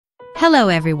Hello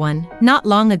everyone. Not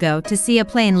long ago, to see a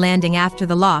plane landing after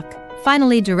the lock,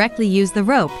 finally directly use the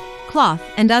rope, cloth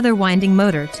and other winding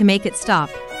motor to make it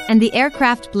stop, and the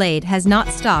aircraft blade has not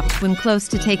stopped when close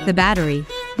to take the battery.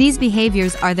 These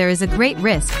behaviors are there is a great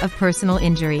risk of personal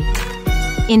injury.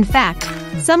 In fact,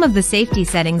 some of the safety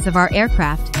settings of our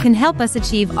aircraft can help us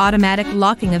achieve automatic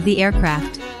locking of the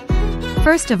aircraft.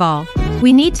 First of all,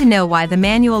 we need to know why the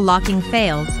manual locking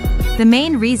fails. The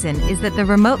main reason is that the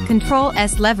remote control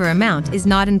lever amount is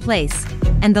not in place,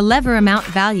 and the lever amount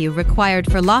value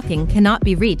required for locking cannot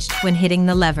be reached when hitting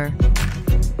the lever.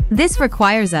 This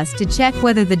requires us to check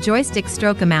whether the joystick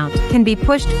stroke amount can be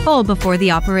pushed full before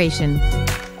the operation.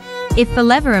 If the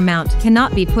lever amount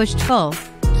cannot be pushed full,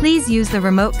 please use the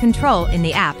remote control in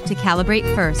the app to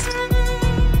calibrate first.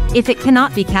 If it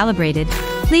cannot be calibrated,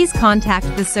 please contact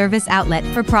the service outlet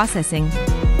for processing.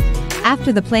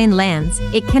 After the plane lands,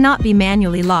 it cannot be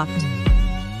manually locked.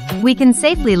 We can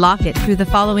safely lock it through the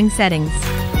following settings.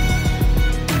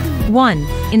 1.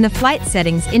 In the flight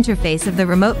settings interface of the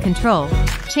remote control,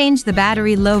 change the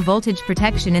battery low voltage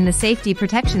protection in the safety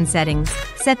protection settings,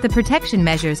 set the protection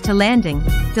measures to landing,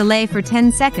 delay for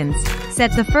 10 seconds,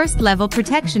 set the first level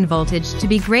protection voltage to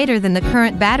be greater than the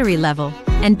current battery level,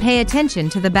 and pay attention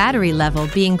to the battery level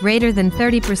being greater than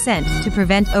 30% to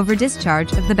prevent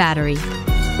over-discharge of the battery.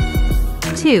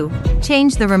 2.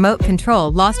 Change the remote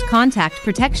control lost contact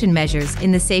protection measures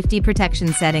in the safety protection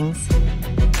settings.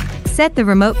 Set the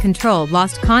remote control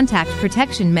lost contact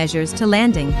protection measures to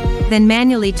landing, then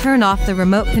manually turn off the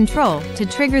remote control to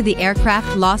trigger the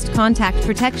aircraft lost contact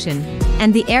protection,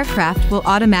 and the aircraft will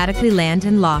automatically land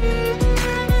and lock.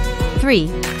 3.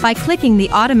 By clicking the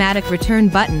automatic return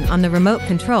button on the remote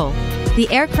control, the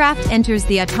aircraft enters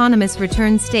the autonomous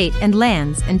return state and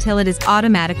lands until it is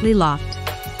automatically locked.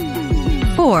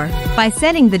 4. By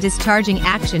setting the discharging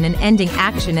action and ending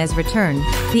action as return,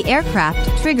 the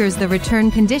aircraft triggers the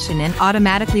return condition and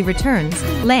automatically returns,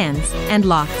 lands, and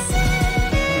locks.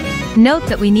 Note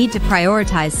that we need to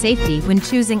prioritize safety when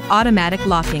choosing automatic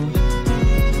locking.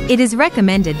 It is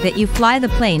recommended that you fly the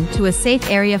plane to a safe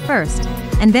area first,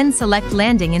 and then select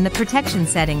landing in the protection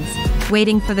settings,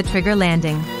 waiting for the trigger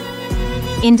landing.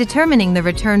 In determining the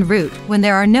return route when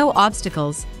there are no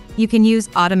obstacles, you can use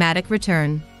automatic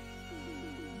return.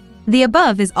 The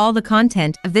above is all the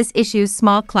content of this issue's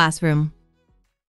small classroom.